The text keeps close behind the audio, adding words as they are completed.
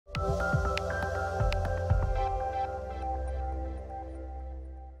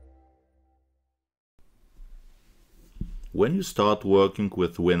When you start working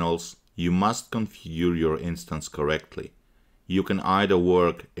with WinOls, you must configure your instance correctly. You can either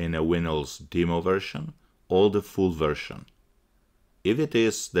work in a WinOls Demo version or the full version. If it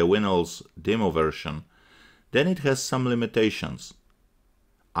is the WinOls Demo version, then it has some limitations.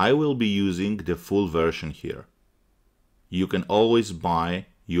 I will be using the full version here. You can always buy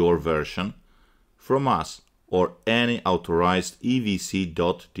your version from us or any authorized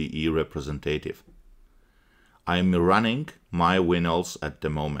evc.de representative. I'm running my WinOls at the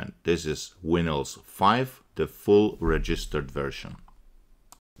moment. This is WinOls 5, the full registered version.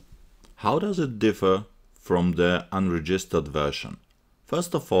 How does it differ from the unregistered version?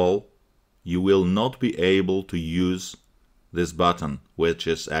 First of all, you will not be able to use this button, which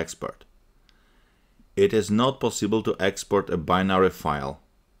is export. It is not possible to export a binary file.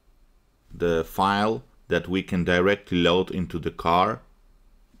 The file that we can directly load into the car,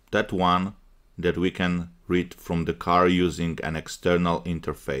 that one that we can read from the car using an external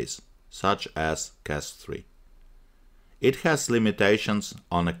interface, such as CAS3. It has limitations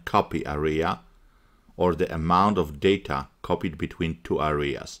on a copy area or the amount of data copied between two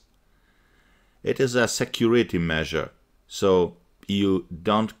areas. It is a security measure, so you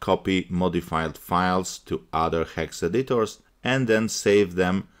don't copy modified files to other hex editors and then save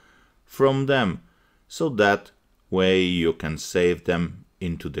them from them, so that way you can save them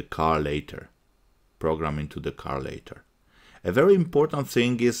into the car later. Program into the car later. A very important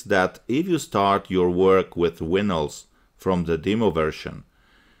thing is that if you start your work with WinOls from the demo version,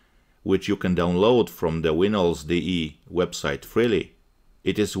 which you can download from the WinOls.de website freely,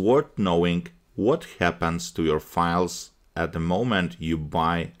 it is worth knowing what happens to your files at the moment you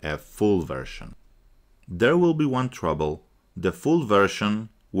buy a full version. There will be one trouble. The full version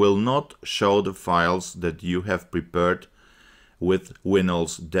will not show the files that you have prepared with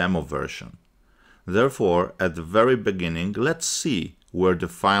WinOls Demo version. Therefore, at the very beginning, let's see where the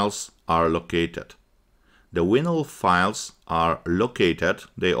files are located. The WinOls files are located,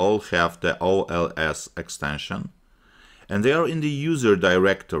 they all have the OLS extension, and they are in the user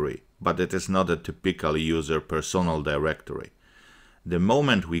directory, but it is not a typical user personal directory. The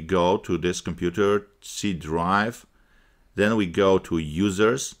moment we go to this computer C drive, then we go to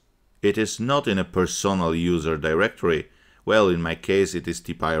users. It is not in a personal user directory. Well, in my case it is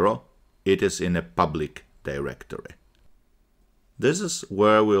tpyro. It is in a public directory. This is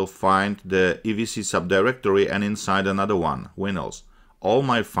where we'll find the EVC subdirectory and inside another one, WinOls. All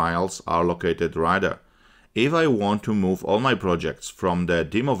my files are located right there. If I want to move all my projects from the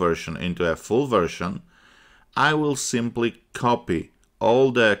demo version into a full version, I will simply copy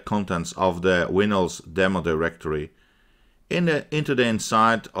all the contents of the WinOls demo directory into the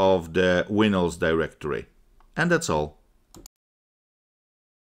inside of the WinOls directory. And that's all.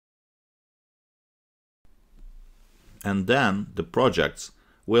 And then the projects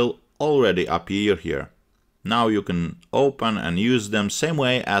will already appear here. Now you can open and use them same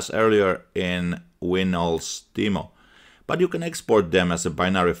way as earlier in WinOls Demo, but you can export them as a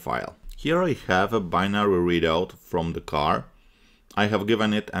binary file. Here I have a binary readout from the car. I have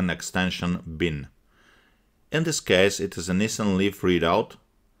given it an extension bin. In this case it is a Nissan Leaf readout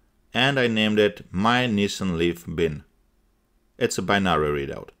and I named it my Nissan Leaf bin. It's a binary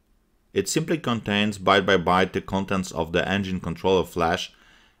readout. It simply contains byte by byte the contents of the engine controller flash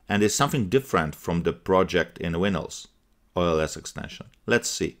and is something different from the project in WinOls OLS extension. Let's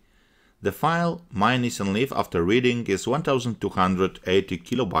see. The file my Nissan Leaf after reading is 1280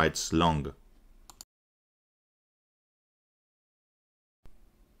 kilobytes long.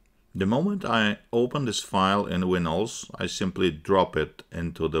 The moment I open this file in WinOls, I simply drop it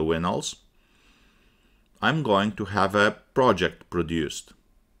into the WinOls. I'm going to have a project produced.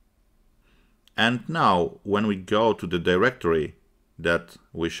 And now, when we go to the directory that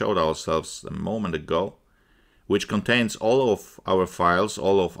we showed ourselves a moment ago, which contains all of our files,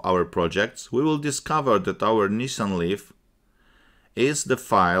 all of our projects, we will discover that our Nissan Leaf is the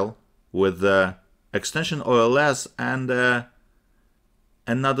file with the extension OLS and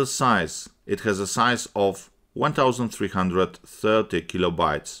another size. It has a size of 1330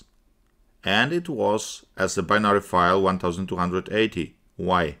 kilobytes. And it was, as a binary file, 1280.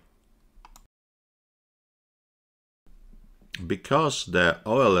 Why? Because the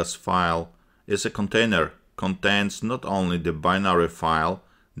OLS file is a container, contains not only the binary file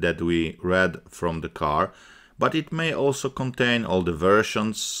that we read from the car, but it may also contain all the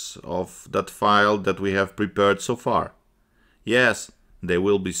versions of that file that we have prepared so far. Yes, they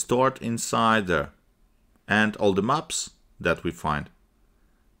will be stored inside there. And all the maps that we find.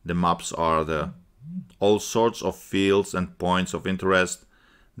 The maps are the all sorts of fields and points of interest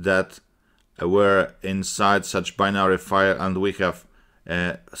that were inside such binary file and we have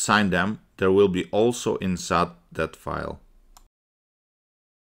signed them, there will be also inside that file.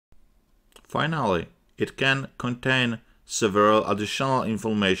 Finally, it can contain several additional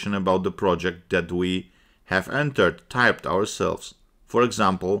information about the project that we have typed ourselves. For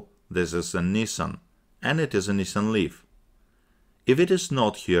example, this is a Nissan, and it is a Nissan Leaf. If it is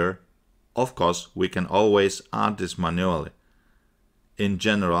not here, of course, we can always add this manually. In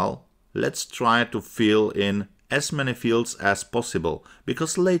general, let's try to fill in as many fields as possible,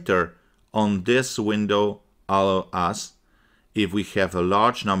 because later on this window allows us, if we have a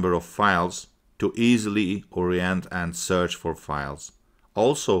large number of files, to easily orient and search for files.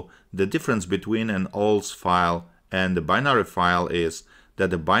 Also, the difference between an WinOls file and a binary file is that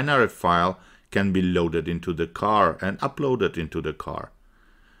the binary file can be loaded into the car and uploaded into the car.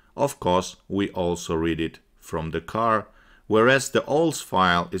 Of course, we also read it from the car, whereas the WinOls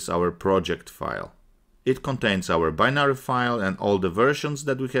file is our project file. It contains our binary file and all the versions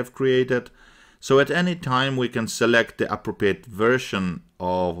that we have created, so at any time we can select the appropriate version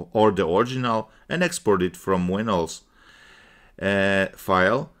of or the original and export it from WinOls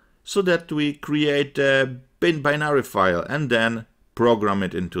file, so that we create a binary file and then program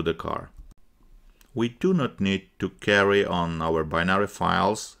it into the car. We do not need to carry on our binary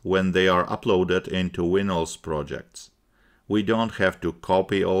files when they are uploaded into WinOls projects. We don't have to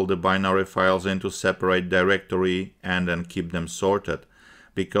copy all the binary files into separate directory and then keep them sorted,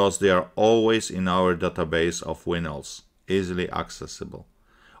 because they are always in our database of WinOls, easily accessible.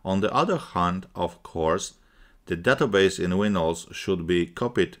 On the other hand, of course, the database in WinOls should be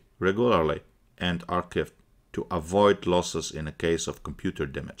copied regularly and archived to avoid losses in a case of computer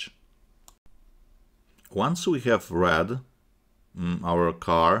damage. Once we have read our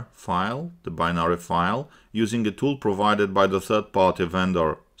car file, the binary file, using a tool provided by the third-party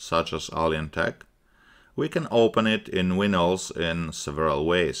vendor such as AlienTech, we can open it in WinOls in several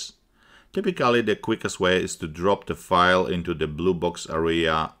ways. Typically, the quickest way is to drop the file into the blue box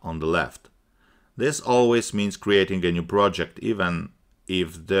area on the left. This always means creating a new project, even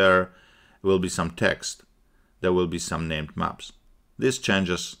if there will be some text. There will be some named maps. This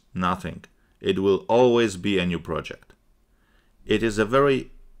changes nothing. It will always be a new project. It is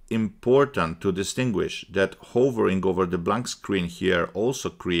very important to distinguish that hovering over the blank screen here also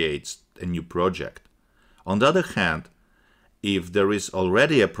creates a new project. On the other hand, if there is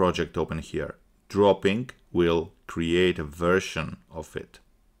already a project open here, dropping will create a version of it.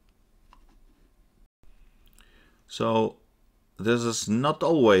 So this is not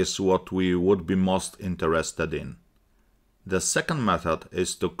always what we would be most interested in. The second method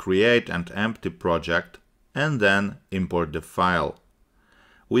is to create an empty project and then import the file.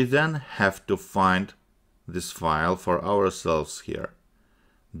 We then have to find this file for ourselves here.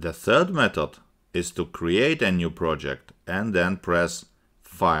 The third method is to create a new project and then press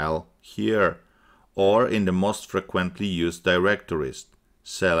File here, or in the most frequently used directories,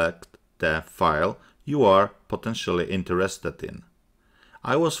 select the file you are potentially interested in.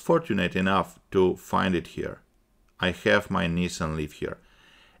 I was fortunate enough to find it here. I have my Nissan Leaf here,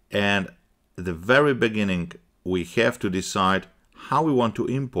 and at the very beginning we have to decide how we want to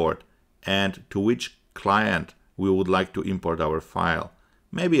import and to which client we would like to import our file.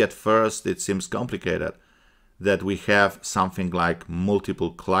 Maybe at first it seems complicated that we have something like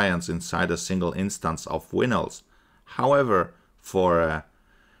multiple clients inside a single instance of WinOls. However, for a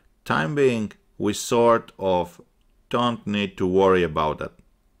time being, we sort of don't need to worry about it.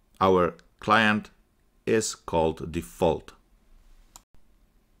 Our client is called default.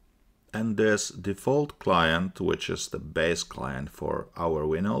 And this default client, which is the base client for our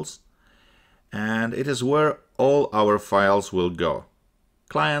WinOls, and it is where all our files will go.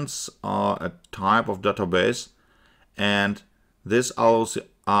 Clients are a type of database, and this allows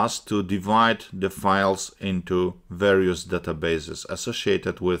us to divide the files into various databases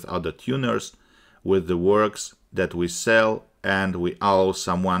associated with other tuners, with the works that we sell, and we allow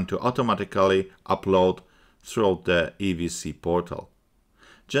someone to automatically upload through the EVC portal.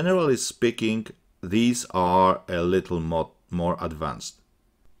 Generally speaking, these are a little more advanced.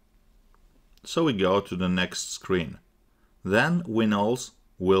 So we go to the next screen. Then WinOls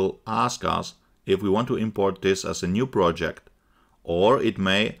will ask us if we want to import this as a new project, or it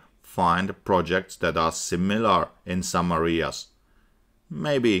may find projects that are similar in some areas.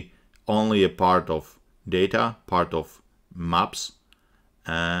 Maybe only a part of data, part of maps,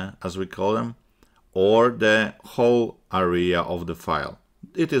 as we call them, or the whole area of the file.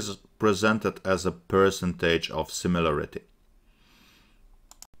 It is presented as a percentage of similarity.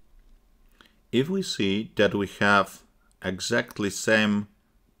 If we see that we have exactly same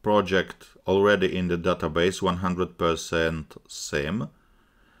project already in the database 100% same.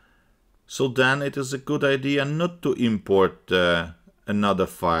 So then it is a good idea not to import another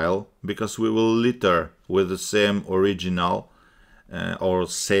file, because we will litter with the same original or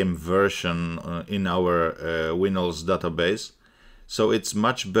same version in our WinOls database. So it's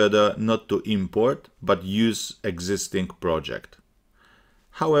much better not to import, but use existing project.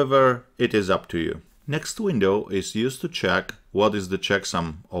 However, it is up to you. Next window is used to check what is the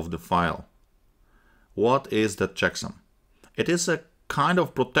checksum of the file. What is the checksum? It is a kind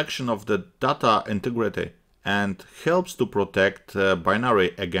of protection of the data integrity and helps to protect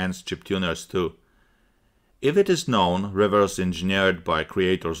binary against chiptuners too. If it is known, reverse engineered by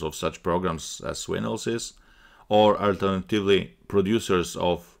creators of such programs as WinOls is, or alternatively producers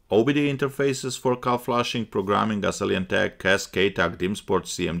of OBD interfaces for call flashing, programming as AlienTag, CAS, KTAG, DIMSport,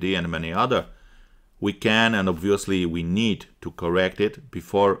 CMD and many other, we can and obviously we need to correct it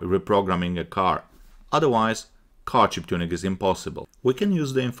before reprogramming a car. Otherwise, car chip tuning is impossible. We can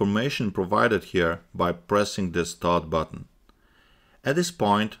use the information provided here by pressing the Start button. At this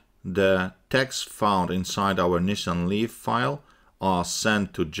point, the tags found inside our Nissan Leaf file are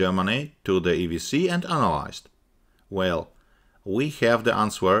sent to Germany to the EVC and analyzed. Well, we have the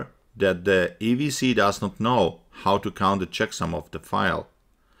answer that the EVC does not know how to count the checksum of the file.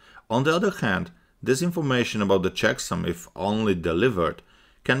 On the other hand, this information about the checksum, if only delivered,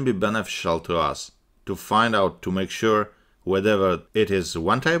 can be beneficial to us to find out, to make sure whether it is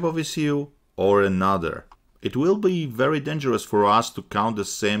one type of ECU or another. It will be very dangerous for us to count the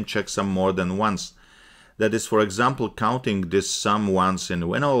same checksum more than once. That is, for example, counting this sum once in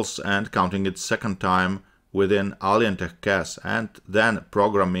WinOls and counting it second time within AlienTag CAS and then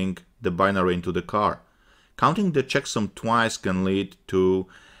programming the binary into the car. Counting the checksum twice can lead to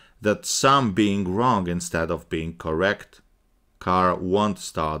that sum being wrong instead of being correct. Car won't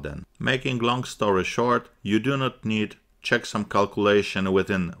start then. Making long story short, you do not need checksum calculation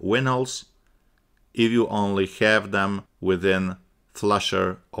within WinOls if you only have them within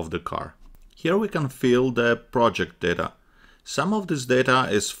flasher of the car. Here we can fill the project data. Some of this data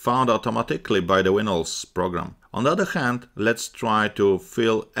is found automatically by the WinOls program. On the other hand, let's try to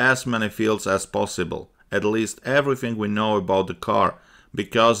fill as many fields as possible, at least everything we know about the car,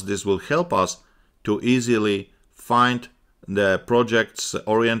 because this will help us to easily find the projects,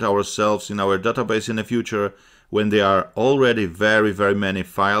 orient ourselves in our database in the future when there are already very many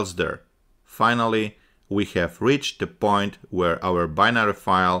files there. Finally, we have reached the point where our binary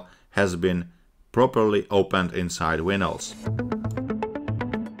file has been properly opened inside WinOls.